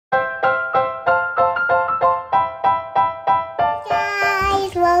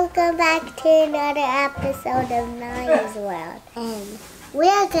to another episode of NAIYA'S World. And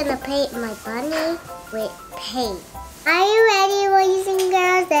we're gonna paint my bunny with paint. Are you ready, boys and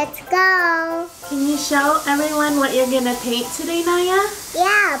girls? Let's go! Can you show everyone what you're gonna paint today, Naya?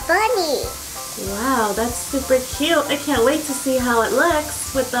 Yeah, bunny! Wow, that's super cute. I can't wait to see how it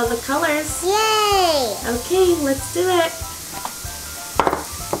looks with all the colors. Yay! Okay, let's do it.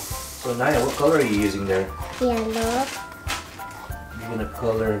 So Naya, what color are you using there? Yellow. You're gonna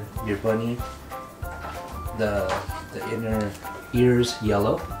color your bunny, the inner ears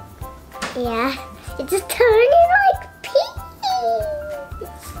yellow. Yeah, it's just turning like pink.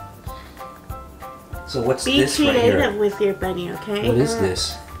 So what's Be this right creative here? with your bunny, okay? What is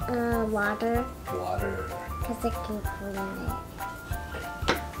this? Water. Water. Because I can clean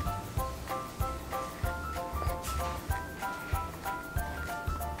it.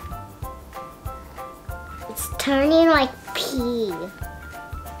 It's turning like pee.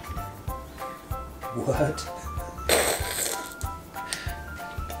 What?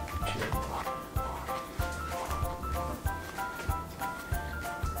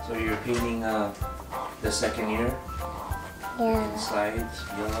 So you're painting the second ear? Yeah. Sides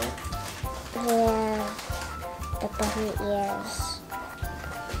yellow? Yeah. The bunny ears.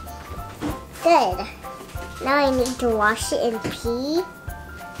 Good. Now I need to wash it in pee.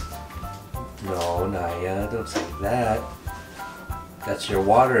 No, Naya, don't say that. That's your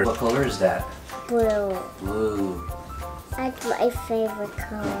water. What color is that? Blue. Blue. That's my favorite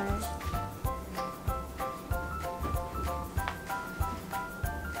color.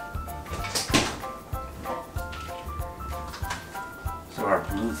 So our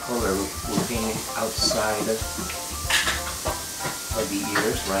blue color, we're painting outside of the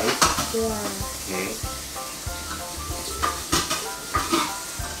ears, right? Yeah. Okay.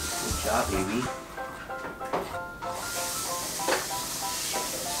 Good job, baby.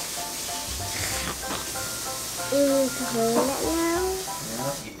 You need to clean it now?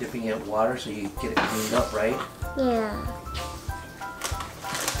 Yeah, you're dipping it in water so you get it cleaned up, right? Yeah.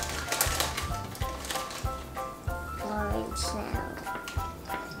 Orange now.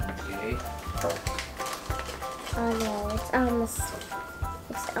 Okay. Oh no, it's almost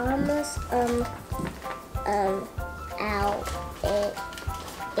out.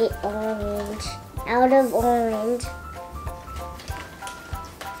 It orange. Out of orange.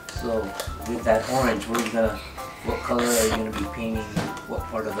 So with that orange, what color are you gonna be painting? What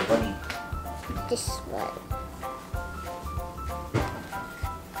part of the bunny? This one.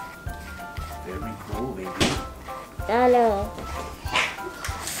 Very cool, baby. Oh no.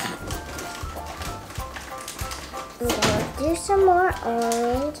 I'm gonna do some more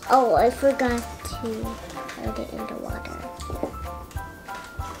orange. Oh, I forgot to put it in the water.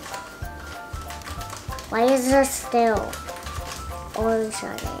 Why is there still orange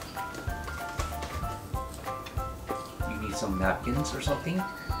on it? You need some napkins or something?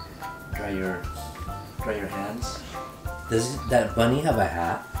 Dry your hands. Does that bunny have a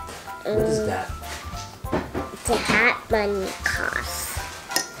hat? What is that? It's a hat bunny house.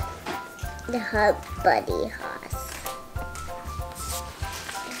 The hut bunny house.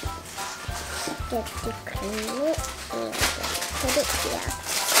 Get to clean it and put it here.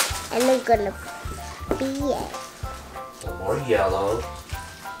 And I'm gonna be it Some more yellow.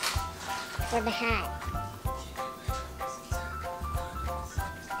 for the hat.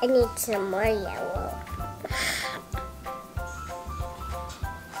 I need some more yellow.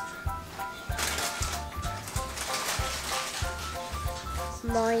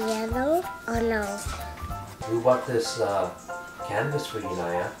 More yellow? Oh no. Who bought this canvas for you,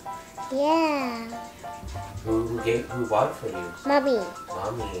 Naya? Yeah. Who bought it for you? Mommy.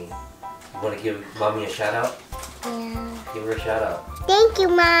 Mommy. You want to give Mommy a shout out? Yeah. Give her a shout out. Thank you,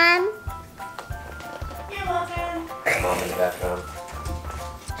 Mom. You're welcome. Mom in the background.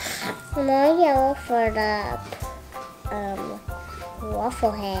 More yellow for the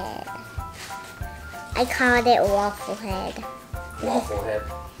waffle head. I called it waffle head. Waffle head.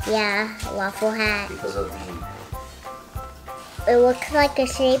 Yeah, waffle hat. Because of It looks like the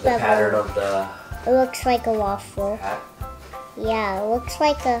shape the of pattern a. of the It looks like a waffle. hat. Yeah, it looks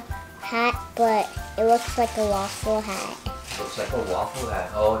like a hat, but it looks like a waffle hat. Looks like a waffle hat.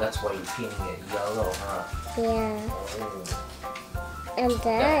 Oh, that's why you're painting it yellow, huh? Yeah, Oh. and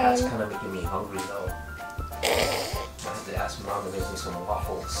That hat's then kind of making me hungry though. I have to ask Mom to make me some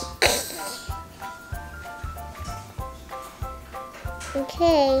waffles.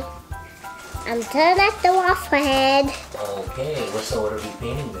 okay, I'm done at the waffle head. Okay, what are we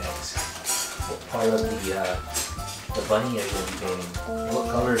painting next? What part of the bunny are you going to be painting? What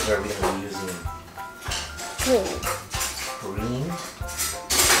colors are we going to be using? Green. Green?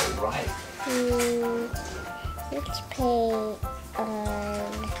 Alright. Let's paint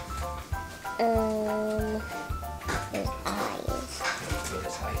on his eyes. Get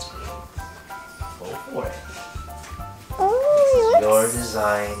his eyes painted. Go for it. Oh, This is your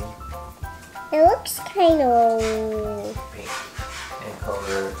design. it looks kind of. Paint and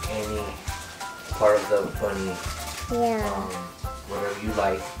color any part of the bunny. Yeah. Whatever you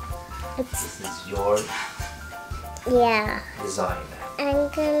like. It's, This is your yeah. design.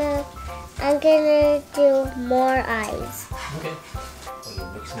 I'm gonna do more eyes. Okay. Oh, you're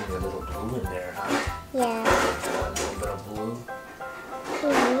mixing a little blue in there, huh? Yeah. A little bit of blue.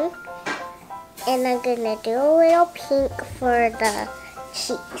 And I'm gonna do a little pink for the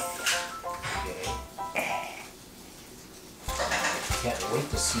cheeks. Okay. Can't wait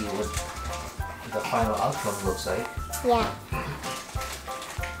to see what the final outcome looks like. Yeah.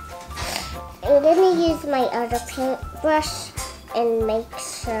 I'm gonna use my other paintbrush and make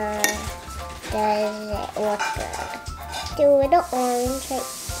sure does it look good. Do a little orange right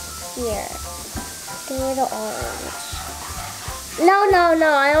here. Do a little orange. No,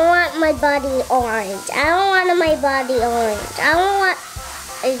 I don't want my body orange. I don't want my body orange. I don't want.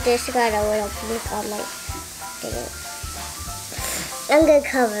 I just got a little pink on my thing. I'm gonna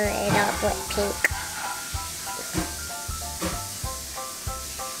cover it up with pink.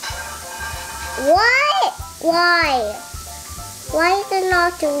 What? Why? Why is it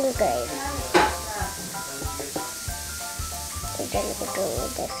not doing good? We're gonna go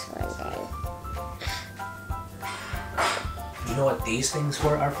with this one then. You know what these things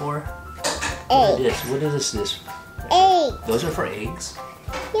are for? Egg. What is this? Egg. Those are for eggs?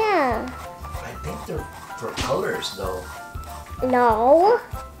 Yeah. I think they're for colors though. No.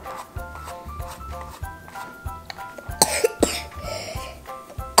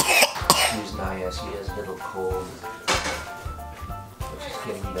 Excuse Naya, she has a little cold. But she's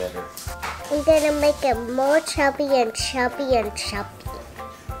getting better. I'm gonna make it more chubby and chubby and chubby.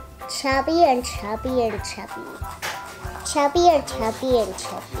 Chubby and chubby and chubby. Chubby and chubby and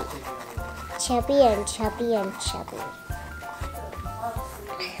chubby. Chubby and chubby and chubby.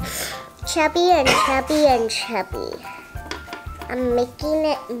 Chubby and chubby and chubby. I'm making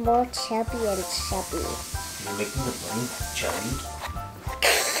it more chubby and chubby. You're making the bunny chubby?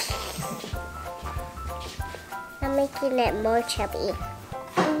 I'm making it more chubby.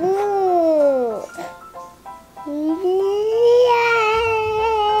 Ooh.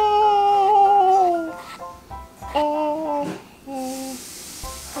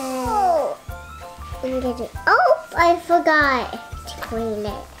 Oh, I forgot to clean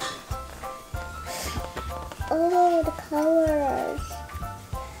it. Oh, the colors.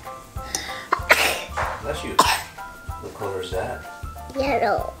 Bless you. What color is that?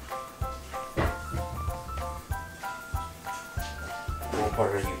 Yellow. What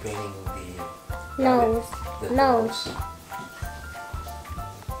part are you painting the Nose. The Nose.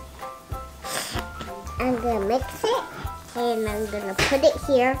 I'm gonna mix it and I'm gonna put it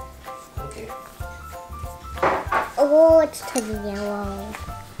here. Okay. Oh, it's turning yellow.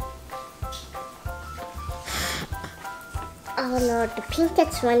 Oh no, the pink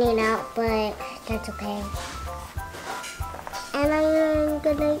is running out, but that's okay. And I'm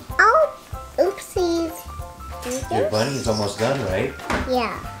gonna, oh, oopsies. Your bunny is almost done, right?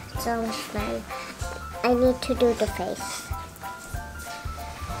 Yeah, it's almost done. I need to do the face.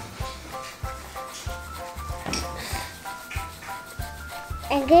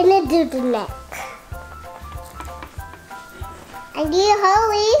 I'm gonna do the neck. I need a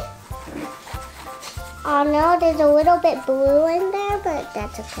hurry. Oh no, there's a little bit blue in there, but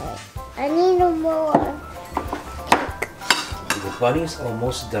that's okay. I need more. The bunny's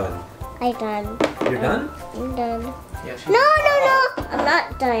almost done. I'm done. You're done? I'm done. Yeah, she's No, I'm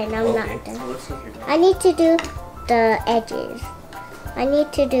not done. I'm not Okay. done. Looks like you're done. I need to do the edges. I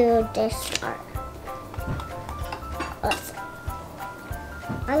need to do this part. Also,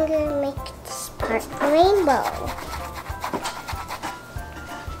 I'm gonna make this part rainbow.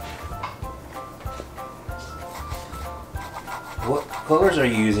 What colors are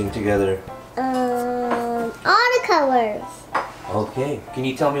you using together? All the colors. Okay. Can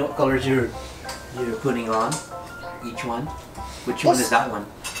you tell me what colors you're putting on? Each one? Which one is that one?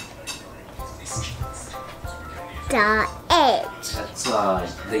 The edge. That's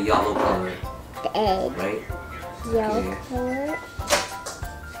the yellow color, The edge. right? Yellow Okay. color.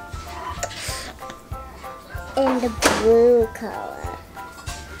 And the blue color.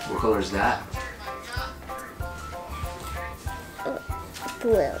 What color is that?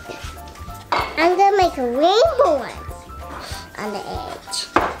 Blue. I'm gonna make a rainbow one on the edge.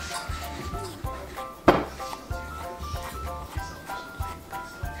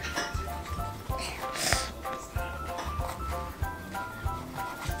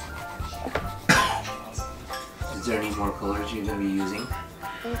 pink.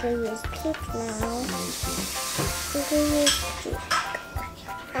 I'm gonna use pink now. You use pink. I'm gonna use pink.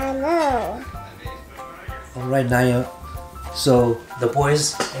 I know. Alright, Naya. So, the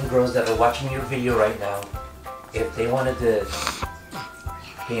boys and girls that are watching your video right now, if they wanted to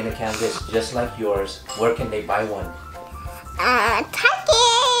paint a canvas just like yours, where can they buy one?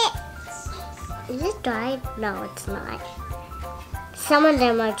 Target! Is it dried? No, it's not. Some of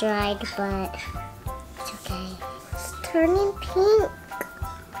them are dried, but it's okay. It's turning pink.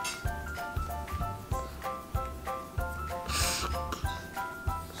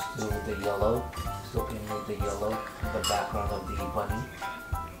 Still with the yellow. Still painting with the yellow, the background of the bunny.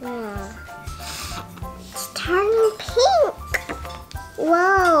 Yeah. It's turning pink.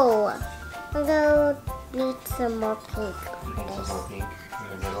 Whoa. I'm gonna need some more pink. You need some more pink in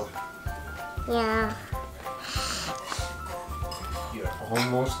the middle. Yeah. You're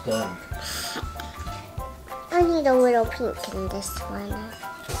almost done. I need a little pink in this one.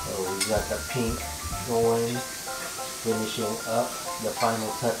 So we got the pink going, finishing up the final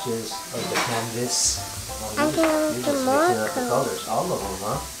touches of the canvas. I'm gonna You're do just more mixing up the colors, all of them,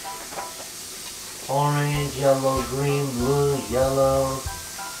 huh? Orange, yellow, green, blue, yellow.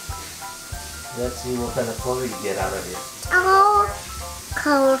 Let's see what kind of color you get out of it. All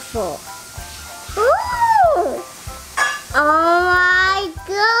colorful. Ooh! Oh my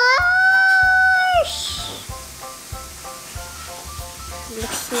gosh!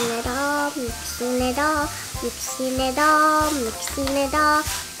 Mixing it up, mixing it up, mixing it up, mixing it up,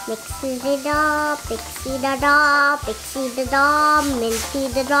 mixing it up, mixing it up, mixing it up,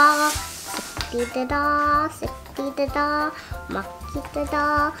 minting it up, sifting it up, sifting it up, mucking it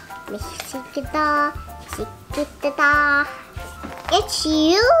up, mixing it up, sifting it up. It's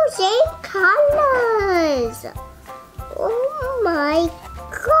using colors. Oh my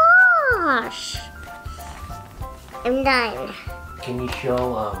gosh! I'm done. Can you show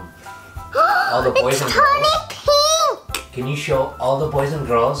all the boys It's and turning girls? pink! Can you show all the boys and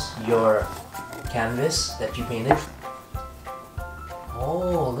girls your canvas that you painted?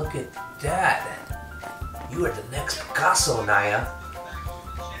 Oh, look at that! You are the next Picasso, Naya.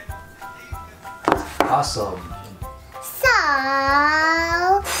 Awesome. So,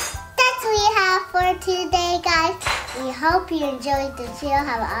 that's what we have for today, guys. We hope you enjoyed this video.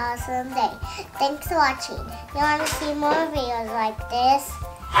 Have an awesome day. Thanks for watching. If you want to see more videos like this,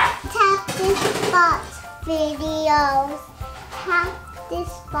 tap this box videos. Tap this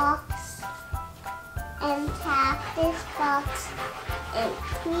box and tap this box. And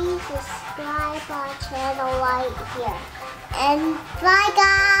please subscribe our channel right here. And bye,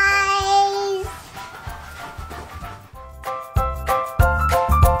 guys.